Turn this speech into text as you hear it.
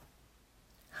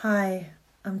Hi,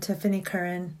 I'm Tiffany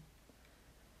Curran,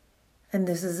 and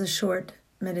this is a short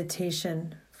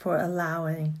meditation for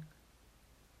allowing.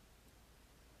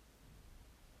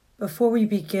 Before we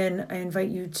begin, I invite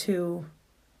you to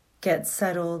get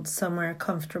settled somewhere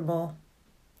comfortable.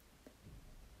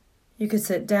 You could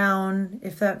sit down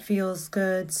if that feels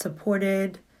good,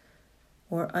 supported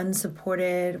or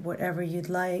unsupported, whatever you'd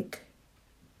like.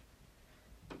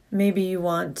 Maybe you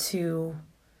want to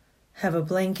have a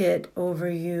blanket over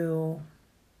you.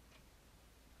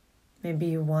 Maybe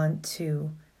you want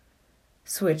to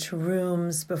switch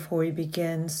rooms before we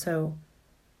begin. So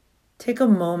take a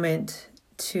moment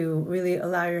to really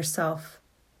allow yourself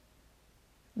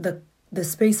the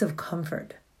space of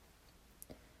comfort.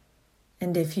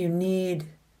 And if you need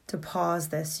to pause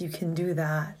this, you can do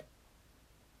that.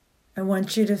 I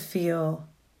want you to feel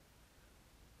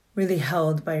really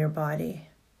held by your body.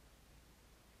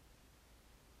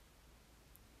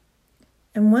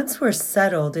 And once we're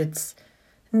settled, it's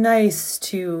nice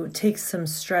to take some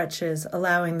stretches,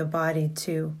 allowing the body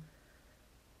to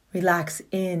relax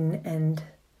in and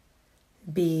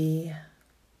be.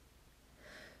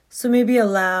 So maybe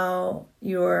allow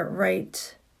your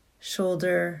right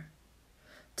shoulder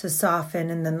to soften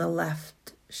and then the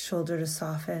left shoulder to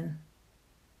soften.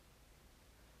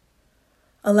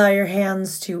 Allow your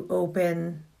hands to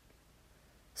open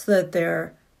so that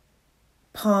their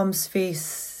palms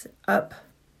face up,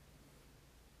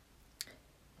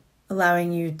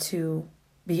 allowing you to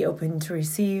be open to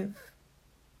receive.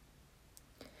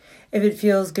 If it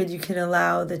feels good, you can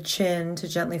allow the chin to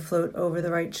gently float over the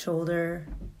right shoulder,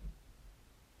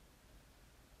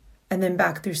 and then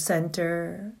back through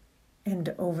center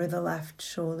and over the left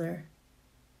shoulder,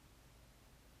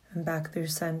 and back through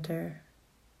center.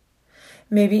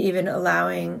 Maybe even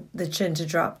allowing the chin to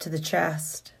drop to the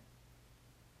chest,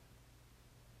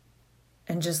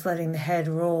 and just letting the head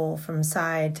roll from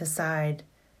side to side,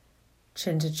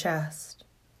 chin to chest.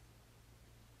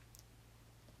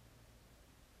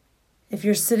 If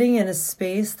you're sitting in a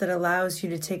space that allows you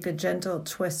to take a gentle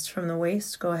twist from the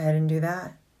waist, go ahead and do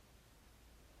that.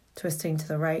 Twisting to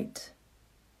the right,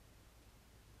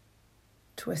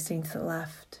 twisting to the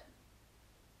left.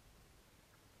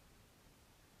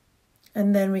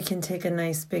 And then we can take a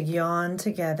nice big yawn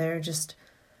together, just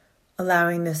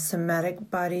allowing this somatic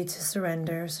body to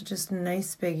surrender. So just a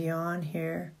nice big yawn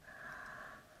here.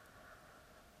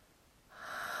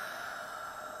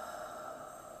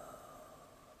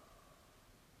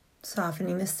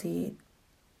 Softening the seat.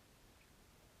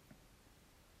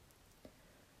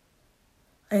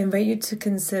 I invite you to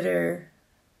consider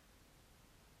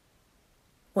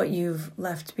what you've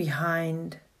left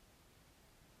behind,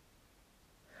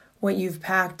 what you've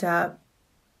packed up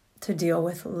to deal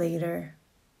with later.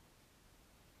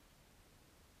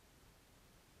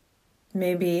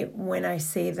 Maybe when I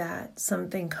say that,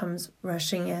 something comes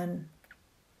rushing in.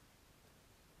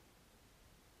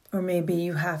 Or maybe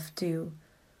you have to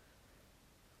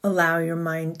allow your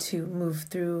mind to move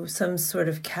through some sort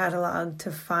of catalog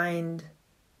to find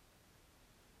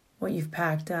what you've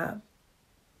packed up.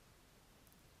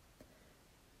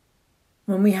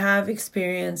 When we have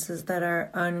experiences that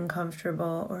are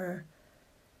uncomfortable or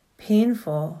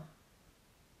painful,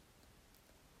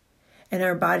 and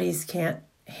our bodies can't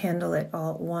handle it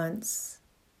all at once,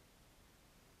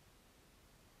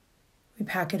 we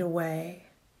pack it away.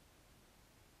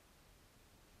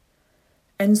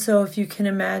 And so if you can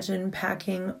imagine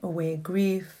packing away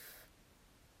grief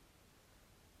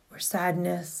or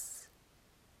sadness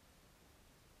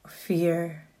or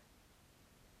fear,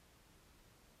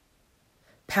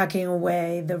 packing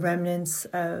away the remnants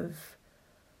of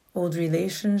old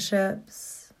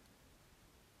relationships,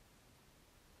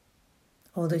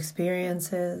 old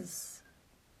experiences,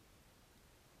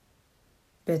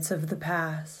 bits of the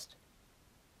past,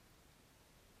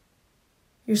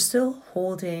 you're still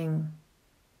holding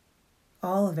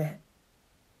all of it.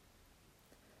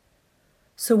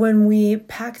 So when we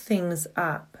pack things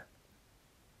up,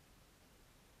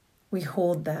 we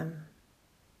hold them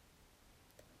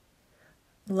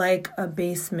like a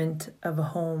basement of a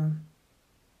home.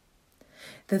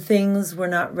 The things we're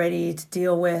not ready to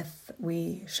deal with,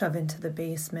 we shove into the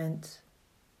basement,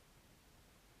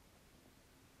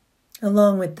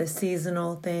 along with the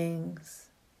seasonal things.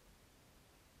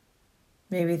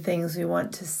 Maybe things we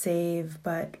want to save,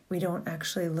 but we don't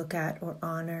actually look at or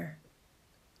honor.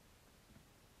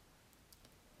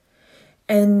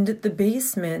 And the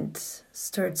basement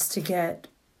starts to get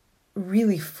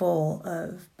really full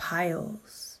of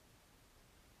piles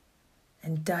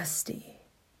and dusty.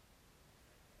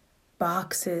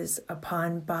 Boxes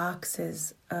upon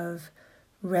boxes of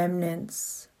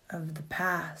remnants of the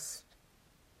past.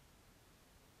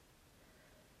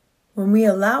 When we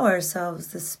allow ourselves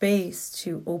the space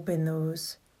to open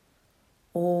those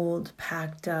old,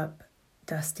 packed up,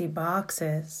 dusty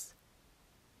boxes,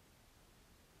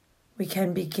 we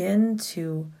can begin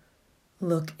to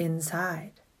look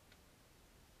inside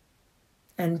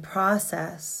and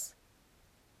process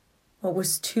what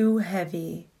was too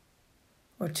heavy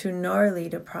or too gnarly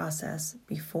to process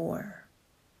before.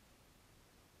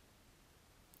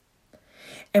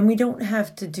 And we don't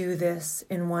have to do this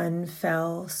in one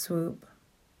fell swoop.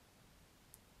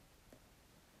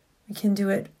 We can do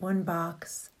it one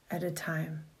box at a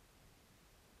time.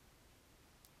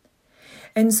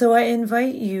 And so I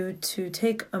invite you to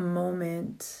take a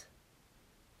moment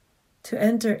to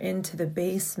enter into the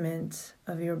basement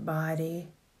of your body.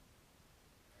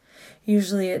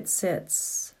 Usually it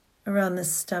sits around the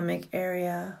stomach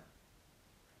area,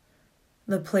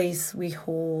 the place we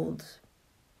hold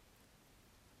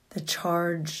the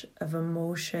charge of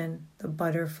emotion, the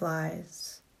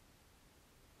butterflies,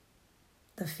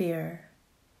 the fear.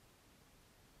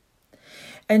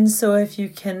 And so if you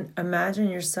can imagine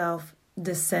yourself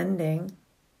descending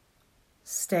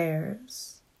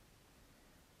stairs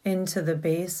into the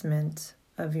basement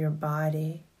of your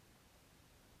body,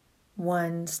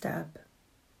 one step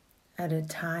at a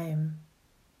time.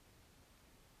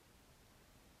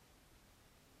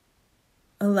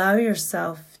 Allow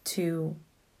yourself to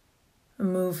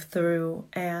move through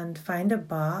and find a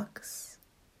box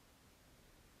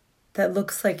that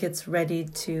looks like it's ready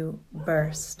to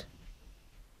burst.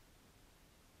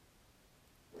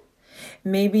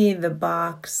 Maybe the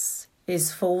box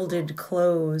is folded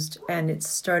closed and it's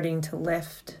starting to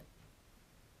lift,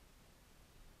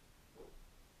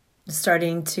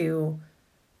 starting to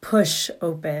push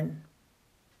open.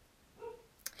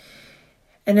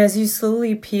 And as you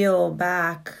slowly peel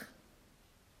back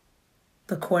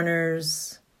the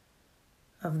corners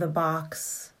of the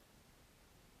box,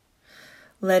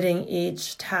 letting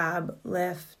each tab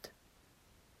lift,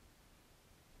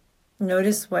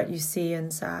 notice what you see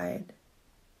inside.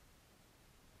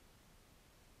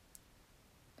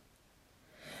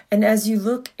 And as you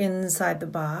look inside the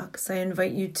box, I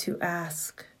invite you to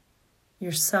ask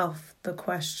yourself the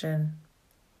question,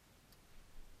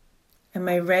 am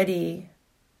I ready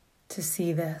to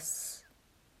see this?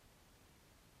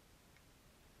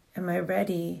 Am I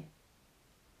ready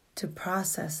to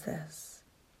process this?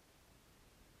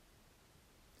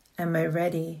 Am I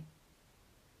ready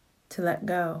to let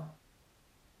go?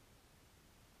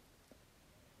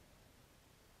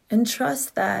 And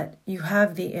trust that you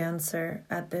have the answer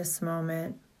at this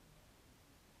moment.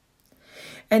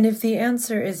 And if the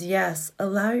answer is yes,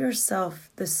 allow yourself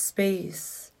the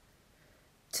space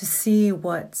to see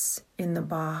what's in the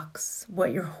box,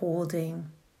 what you're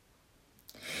holding.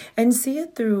 And see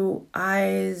it through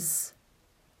eyes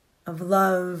of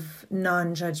love,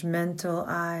 non-judgmental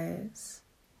eyes.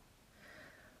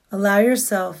 Allow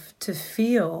yourself to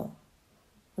feel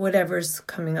whatever's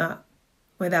coming up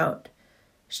without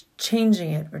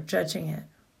changing it or judging it.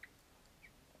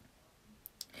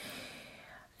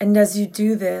 And as you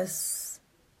do this,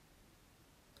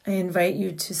 I invite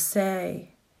you to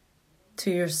say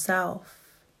to yourself,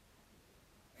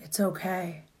 it's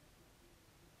okay.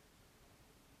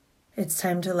 It's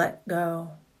time to let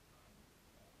go.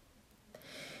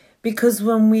 Because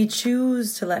when we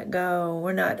choose to let go,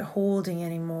 we're not holding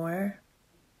anymore.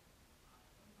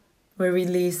 We're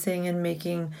releasing and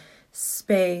making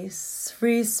space,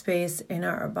 free space in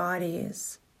our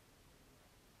bodies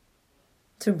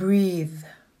to breathe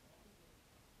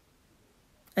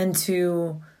and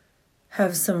to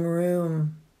have some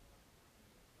room.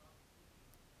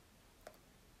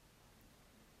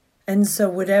 And so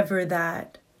whatever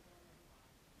that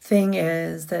thing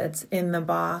is that's in the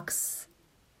box,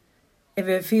 if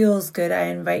it feels good, I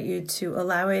invite you to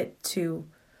allow it to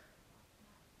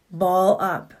ball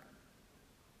up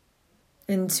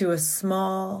into a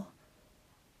small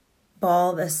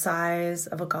ball the size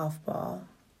of a golf ball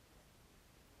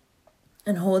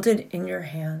and hold it in your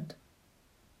hand.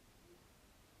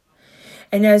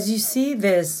 And as you see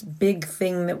this big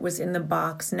thing that was in the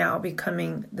box now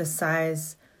becoming the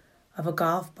size of a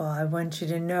golf ball, I want you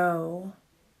to know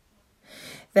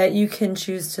that you can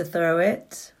choose to throw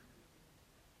it,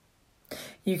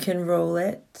 you can roll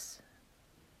it,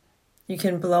 you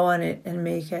can blow on it and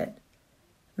make it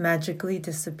magically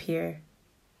disappear.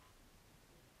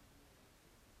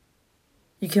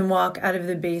 You can walk out of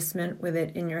the basement with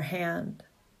it in your hand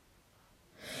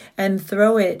and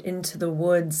throw it into the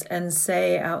woods and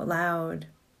say out loud,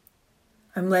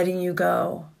 I'm letting you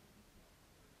go.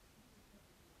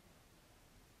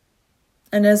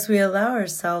 And as we allow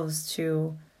ourselves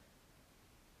to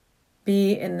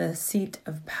be in the seat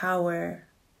of power,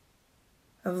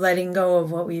 of letting go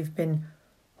of what we've been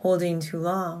holding too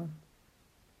long,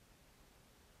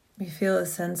 we feel a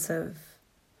sense of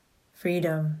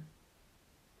freedom,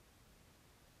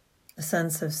 a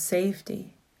sense of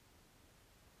safety,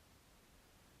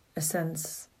 a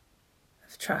sense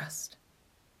of trust.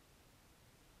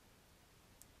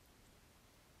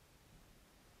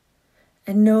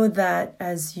 And know that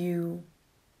as you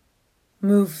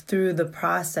move through the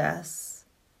process,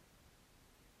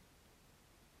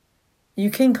 you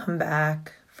can come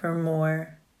back for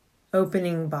more,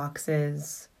 opening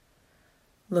boxes,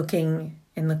 looking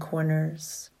in the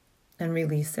corners, and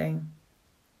releasing.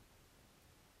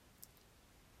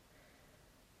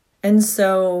 And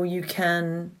so you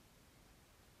can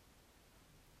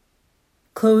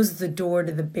close the door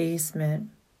to the basement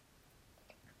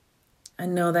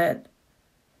and know that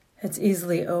it's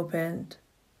easily opened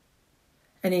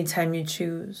anytime you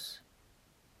choose.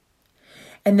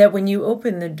 And that when you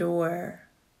open the door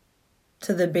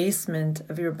to the basement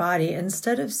of your body,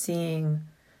 instead of seeing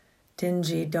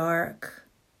dingy, dark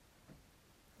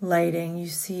lighting, you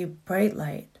see bright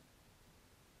light.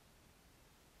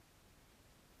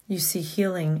 You see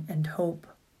healing and hope.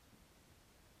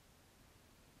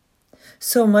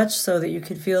 So much so that you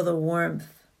could feel the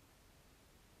warmth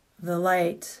of the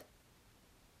light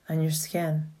on your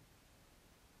skin.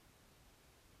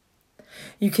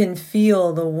 You can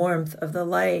feel the warmth of the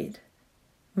light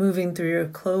moving through your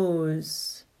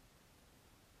clothes,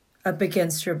 up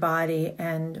against your body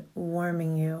and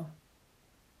warming you,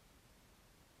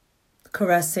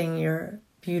 caressing your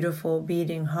beautiful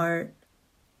beating heart.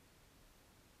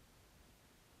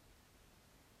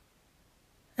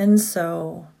 And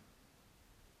so,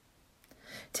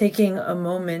 taking a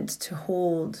moment to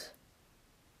hold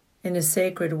in a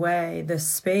sacred way the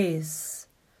space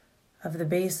of the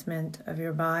basement of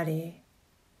your body,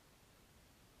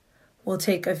 we'll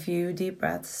take a few deep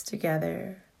breaths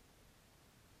together,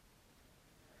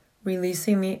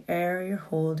 releasing the air you're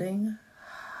holding,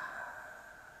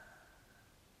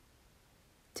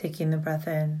 taking the breath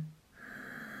in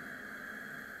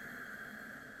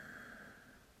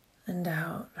and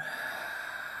out.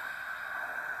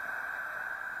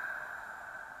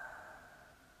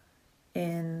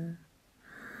 In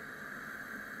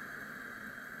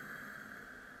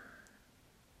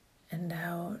and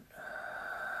out.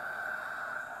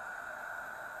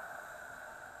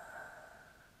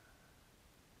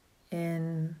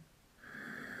 In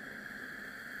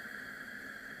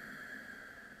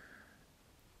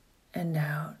and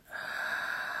out.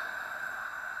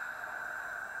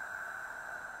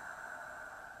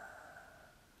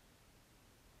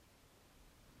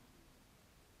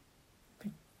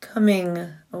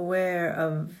 Becoming aware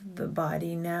of the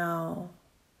body now,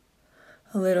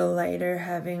 a little lighter,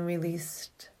 having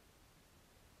released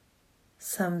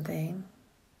something,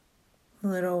 a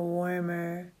little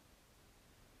warmer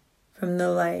from the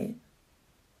light.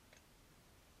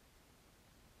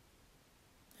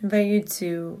 I invite you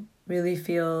to really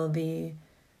feel the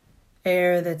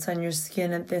air that's on your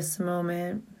skin at this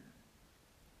moment,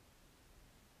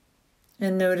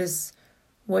 and notice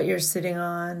what you're sitting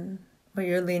on, what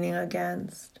you're leaning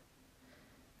against,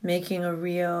 making a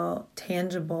real,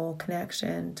 tangible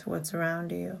connection to what's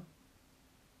around you.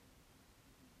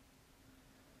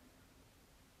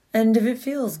 And if it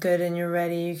feels good and you're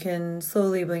ready, you can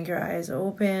slowly blink your eyes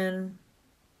open.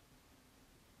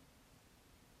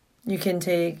 You can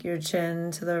take your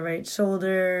chin to the right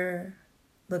shoulder,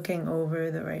 looking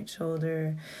over the right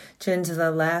shoulder, chin to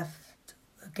the left,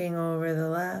 looking over the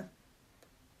left,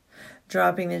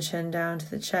 dropping the chin down to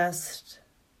the chest,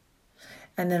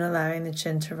 and then allowing the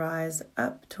chin to rise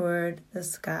up toward the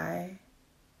sky.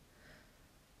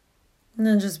 And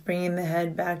then just bringing the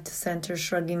head back to center,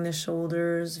 shrugging the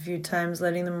shoulders a few times,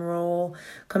 letting them roll,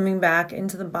 coming back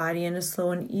into the body in a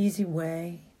slow and easy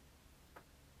way.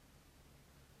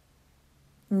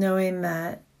 Knowing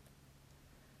that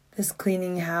this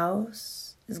cleaning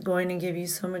house is going to give you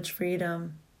so much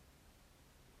freedom.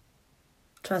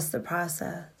 Trust the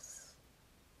process.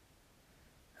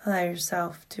 Allow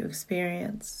yourself to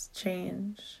experience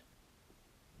change.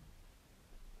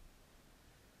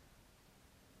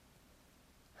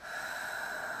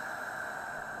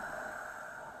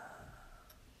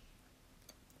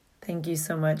 Thank you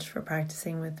so much for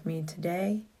practicing with me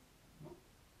today.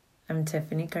 I'm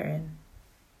Tiffany Curran.